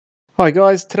Hi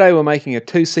guys, today we're making a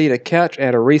two-seater couch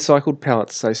out of recycled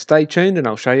pallets, so stay tuned and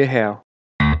I'll show you how.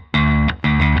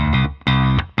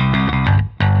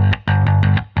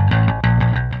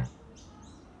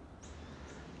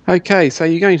 Okay, so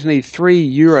you're going to need 3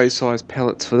 Euro size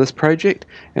pallets for this project,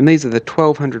 and these are the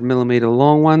 1200mm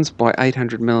long ones by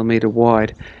 800mm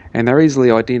wide, and they're easily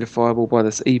identifiable by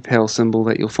this EPAL symbol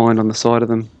that you'll find on the side of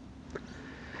them.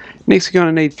 Next you're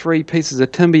going to need 3 pieces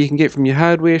of timber you can get from your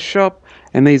hardware shop,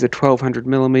 and these are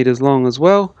 1200mm long as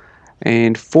well,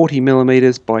 and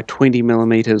 40mm by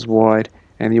 20mm wide,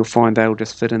 and you'll find they'll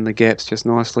just fit in the gaps just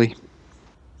nicely.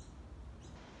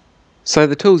 So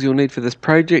the tools you'll need for this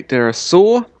project are a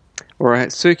saw, or a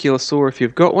circular saw if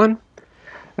you've got one,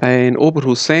 an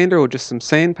orbital sander or just some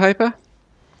sandpaper,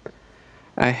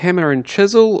 a hammer and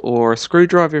chisel or a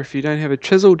screwdriver if you don't have a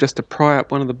chisel, just to pry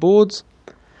up one of the boards.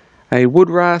 A wood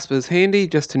rasp is handy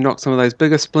just to knock some of those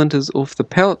bigger splinters off the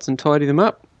pallets and tidy them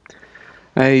up.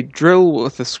 A drill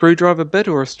with a screwdriver bit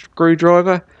or a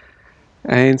screwdriver,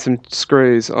 and some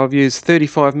screws. I've used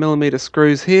 35mm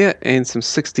screws here and some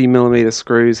 60mm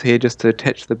screws here just to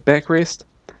attach the backrest.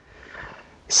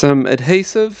 Some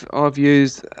adhesive. I've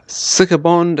used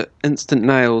Bond instant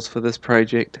nails for this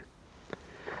project.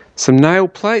 Some nail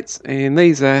plates, and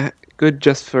these are good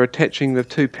just for attaching the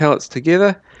 2 pallets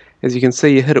together. As you can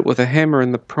see, you hit it with a hammer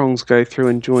and the prongs go through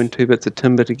and join 2 bits of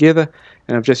timber together,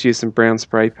 and I've just used some brown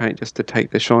spray paint just to take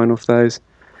the shine off those.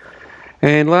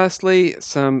 And lastly,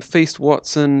 some Feast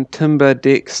Watson timber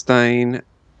deck stain.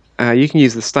 You can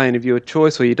use the stain of your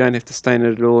choice, or you don't have to stain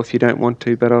it at all if you don't want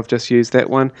to, but I've just used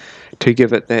that one to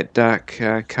give it that dark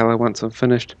colour once I'm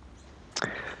finished.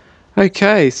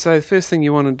 Okay, so the first thing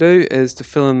you want to do is to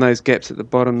fill in those gaps at the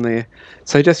bottom there.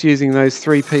 So just using those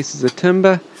 3 pieces of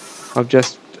timber, I've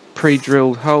just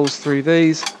pre-drilled holes through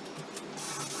these.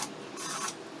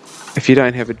 If you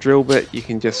don't have a drill bit, you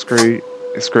can just screw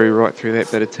right through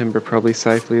that bit of timber probably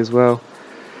safely as well.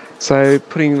 So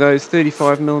putting those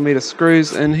 35mm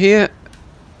screws in here,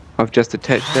 I've just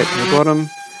attached that to the bottom,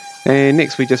 and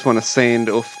next we just want to sand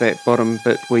off that bottom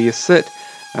bit where you sit.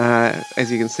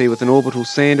 As you can see, with an orbital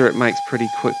sander it makes pretty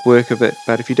quick work of it,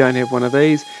 but if you don't have one of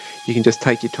these, you can just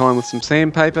take your time with some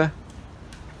sandpaper.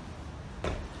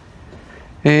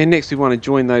 And next we want to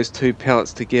join those 2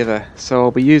 pallets together, so I'll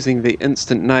be using the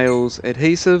Instant Nails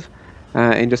adhesive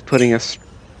and just putting a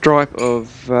stripe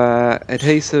of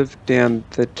adhesive down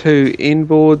the 2 end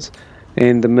boards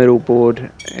and the middle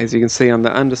board. As you can see on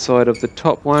the underside of the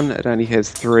top one, it only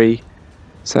has 3,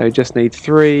 so just need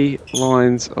 3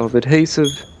 lines of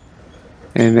adhesive,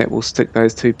 and that will stick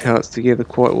those 2 pallets together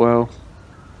quite well.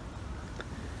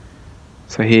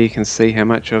 So here you can see how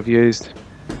much I've used.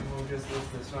 We'll just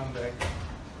lift this one back.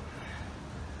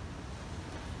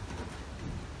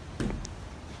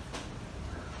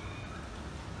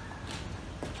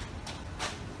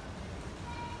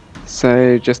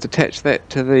 So just attach that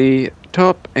to the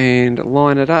top and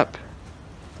line it up.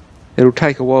 It'll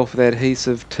take a while for that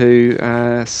adhesive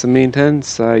to cement in,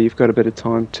 so you've got a bit of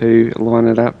time to line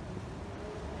it up.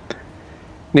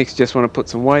 Next, just want to put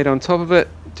some weight on top of it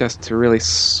just to really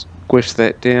squish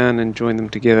that down and join them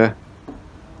together.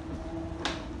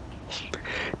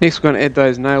 Next we're going to add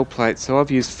those nail plates. So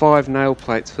I've used 5 nail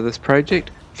plates for this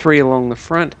project, 3 along the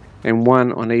front and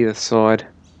 1 on either side.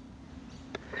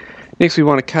 Next we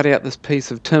want to cut out this piece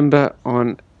of timber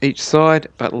on each side,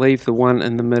 but leave the one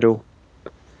in the middle.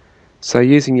 So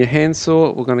using your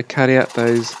handsaw, we're going to cut out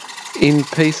those end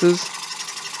pieces.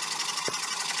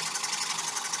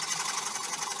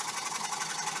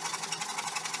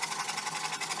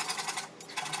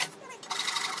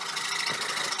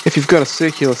 If you've got a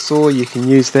circular saw, you can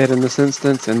use that in this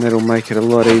instance, and that'll make it a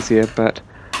lot easier, but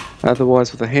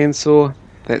otherwise with a handsaw,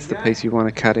 that's the piece you want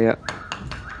to cut out.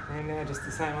 And now just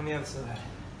the same on the other side.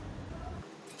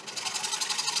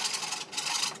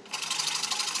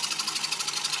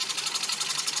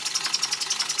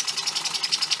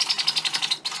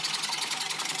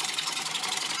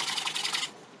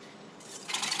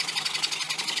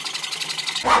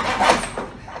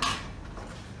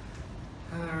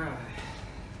 Alright.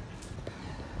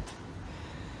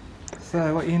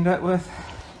 So what you end up with,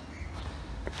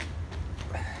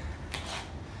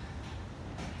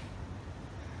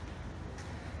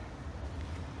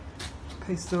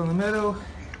 piece still in the middle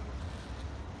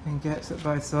and gaps at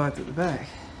both sides at the back.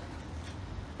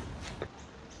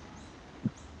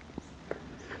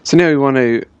 So now we want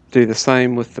to do the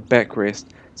same with the backrest.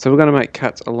 So we're going to make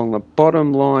cuts along the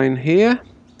bottom line here,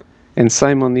 and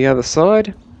same on the other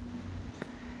side.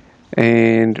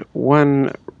 And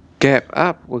 1 gap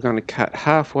up, we're going to cut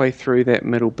halfway through that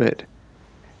middle bit.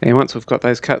 And once we've got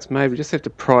those cuts made, we just have to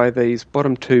pry these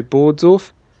bottom two boards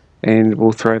off, and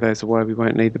we'll throw those away. We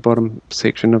won't need the bottom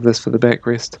section of this for the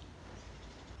backrest.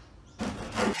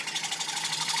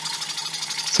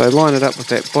 So line it up with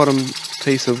that bottom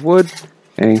piece of wood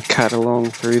and cut along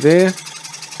through there,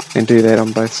 and do that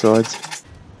on both sides.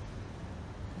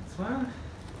 This one.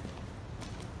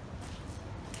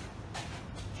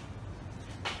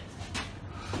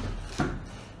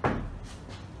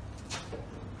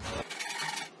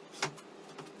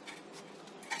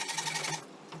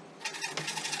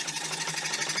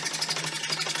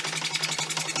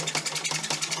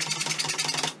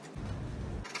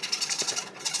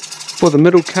 For the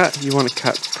middle cut, you want to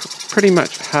cut pretty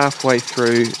much halfway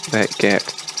through that gap,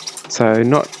 so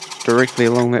not directly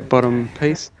along that bottom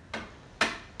piece.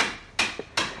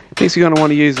 Next you're going to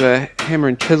want to use a hammer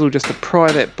and chisel just to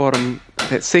pry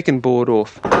that second board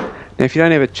off. Now if you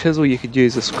don't have a chisel, you could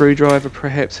use a screwdriver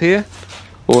perhaps here,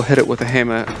 or hit it with a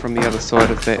hammer from the other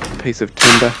side of that piece of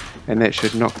timber, and that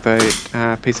should knock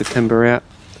the piece of timber out.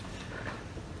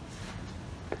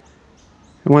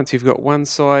 And once you've got one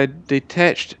side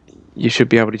detached, you should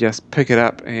be able to just pick it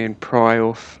up and pry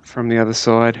off from the other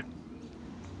side,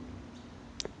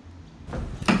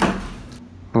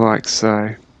 like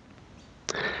so.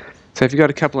 So if you've got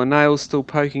a couple of nails still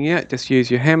poking out, just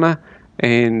use your hammer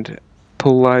and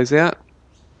pull those out.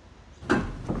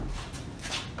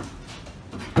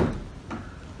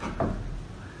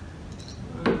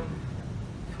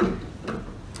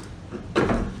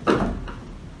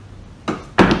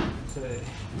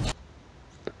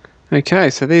 Okay,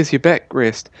 so there's your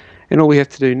backrest, and all we have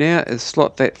to do now is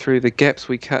slot that through the gaps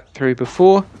we cut through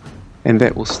before, and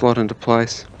that will slot into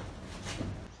place.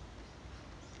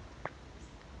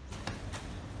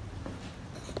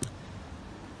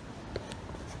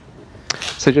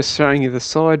 So just showing you the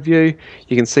side view,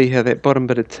 you can see how that bottom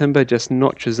bit of timber just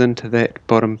notches into that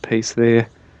bottom piece there,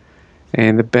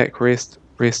 and the backrest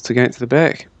rests against the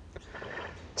back.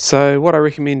 So what I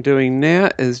recommend doing now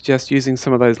is just using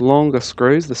some of those longer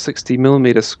screws, the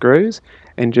 60mm screws,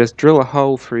 and just drill a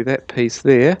hole through that piece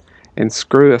there and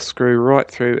screw a screw right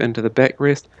through into the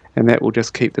backrest, and that will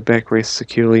just keep the backrest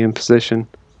securely in position.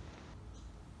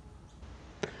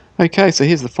 Okay, so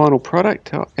here's the final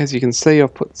product. As you can see,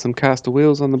 I've put some caster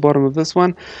wheels on the bottom of this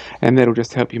one, and that'll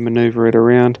just help you maneuver it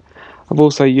around. I've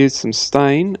also used some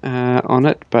stain on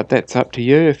it, but that's up to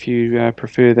you. If you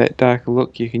prefer that darker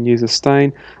look, you can use a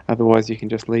stain. Otherwise, you can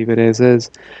just leave it as is.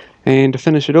 And to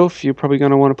finish it off, you're probably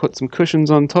going to want to put some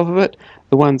cushions on top of it.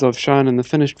 The ones I've shown in the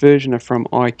finished version are from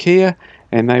IKEA,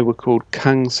 and they were called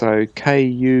Kungso,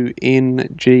 K-U-N-G-S-O.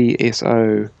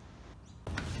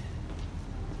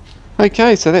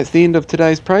 Okay, so that's the end of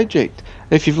today's project.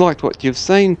 If you've liked what you've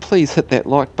seen, please hit that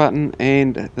like button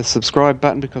and the subscribe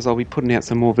button, because I'll be putting out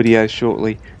some more videos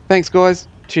shortly. Thanks guys,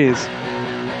 cheers.